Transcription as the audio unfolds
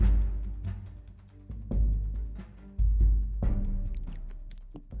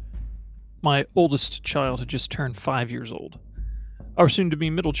My oldest child had just turned 5 years old. Our soon-to-be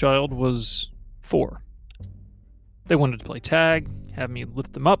middle child was 4. They wanted to play tag, have me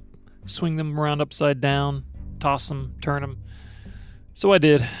lift them up, swing them around upside down, toss them, turn them. So I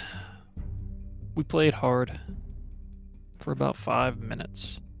did. We played hard for about 5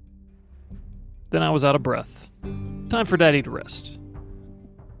 minutes. Then I was out of breath. Time for Daddy to rest.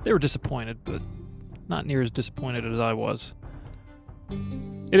 They were disappointed, but not near as disappointed as I was.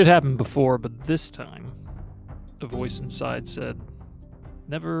 It had happened before, but this time, a voice inside said,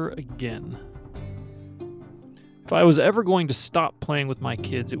 "Never again." If I was ever going to stop playing with my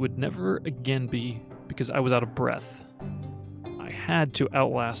kids, it would never again be because I was out of breath. I had to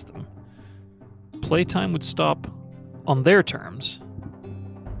outlast them. Playtime would stop on their terms,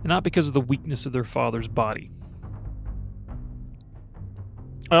 and not because of the weakness of their father's body.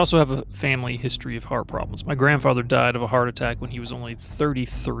 I also have a family history of heart problems. My grandfather died of a heart attack when he was only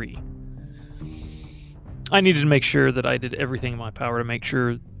 33. I needed to make sure that I did everything in my power to make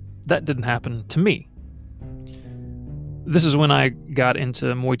sure that didn't happen to me. This is when I got into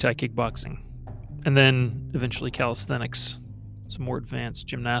Muay Thai kickboxing, and then eventually calisthenics, some more advanced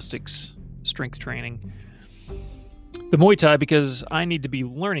gymnastics, strength training. The Muay Thai because I need to be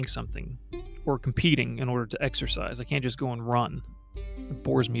learning something or competing in order to exercise. I can't just go and run. It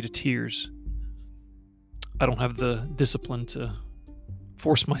bores me to tears. I don't have the discipline to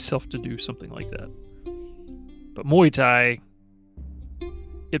force myself to do something like that. But Muay Thai,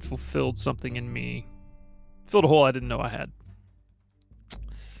 it fulfilled something in me. Filled a hole I didn't know I had.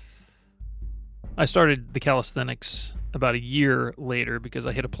 I started the calisthenics about a year later because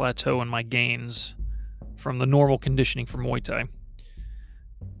I hit a plateau in my gains from the normal conditioning for Muay Thai.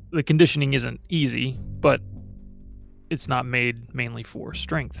 The conditioning isn't easy, but it's not made mainly for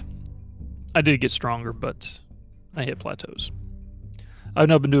strength. I did get stronger, but I hit plateaus. I've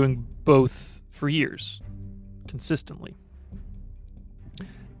now been doing both for years, consistently.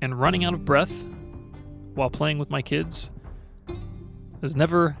 And running out of breath while playing with my kids has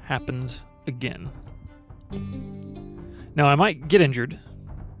never happened again. Now, I might get injured.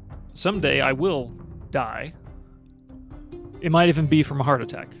 Someday I will die. It might even be from a heart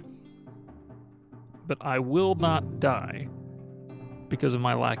attack. But I will not die because of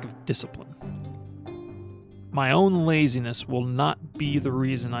my lack of discipline. My own laziness will not be the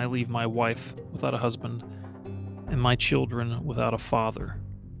reason I leave my wife without a husband and my children without a father.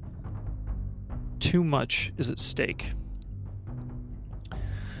 Too much is at stake.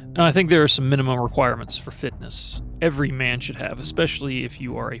 Now, I think there are some minimum requirements for fitness every man should have, especially if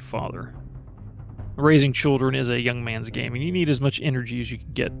you are a father. Raising children is a young man's game, and you need as much energy as you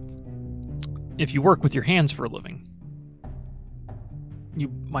can get. If you work with your hands for a living, you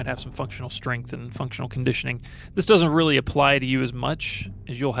might have some functional strength and functional conditioning. This doesn't really apply to you as much,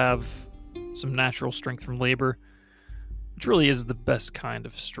 as you'll have some natural strength from labor, which really is the best kind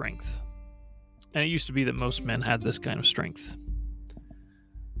of strength. And it used to be that most men had this kind of strength.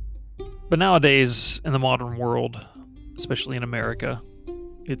 But nowadays, in the modern world, especially in America,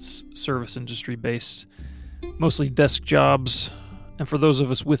 it's service industry based, mostly desk jobs. And for those of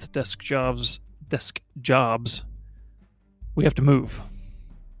us with desk jobs, we have to move.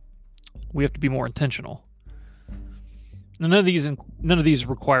 We have to be more intentional. None of these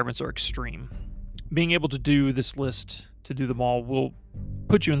requirements are extreme. Being able to do this list, to do them all, will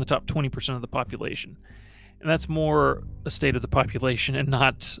put you in the top 20% of the population. And that's more a state of the population and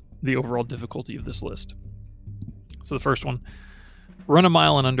not the overall difficulty of this list. So the first one, run a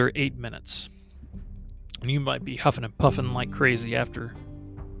mile in under 8 minutes. And you might be huffing and puffing like crazy after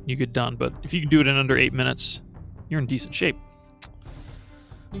you get done, but if you can do it in under 8 minutes, you're in decent shape.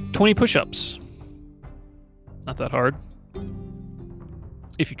 20 push-ups. Not that hard,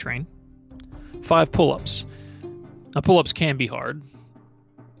 if you train. 5 pull-ups. Now, pull-ups can be hard,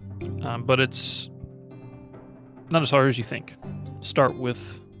 but it's not as hard as you think. Start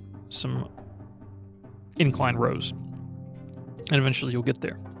with some incline rows, and eventually you'll get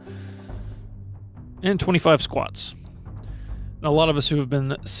there. And 25 squats. Now, a lot of us who have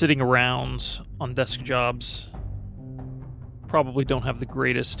been sitting around on desk jobs probably don't have the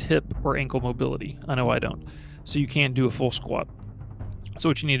greatest hip or ankle mobility. I know I don't. So you can't do a full squat. So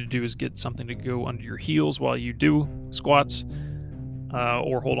what you need to do is get something to go under your heels while you do squats,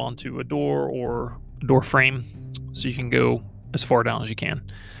 or hold on to a door or a door frame so you can go as far down as you can.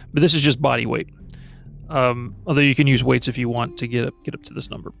 But this is just body weight. Although you can use weights if you want to get up to this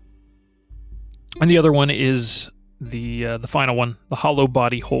number. And the other one is the final one, the hollow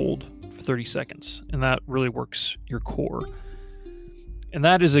body hold for 30 seconds. And that really works your core. And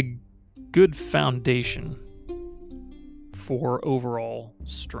that is a good foundation for overall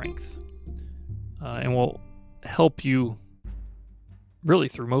strength. and will help you really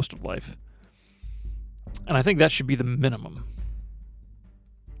through most of life. And I think that should be the minimum.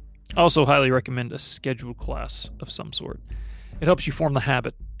 I also highly recommend a scheduled class of some sort. It helps you form the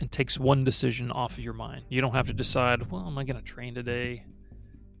habit and takes one decision off of your mind. You don't have to decide, well, am I going to train today?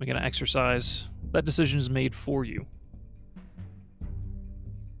 Am I going to exercise? That decision is made for you.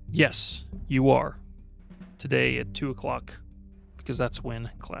 Yes, you are. Today at 2 o'clock, because that's when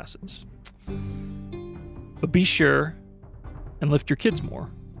class is. But be sure and lift your kids more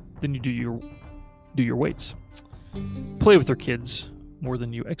than you do your weights. Play with your kids more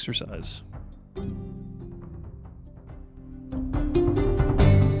than you exercise.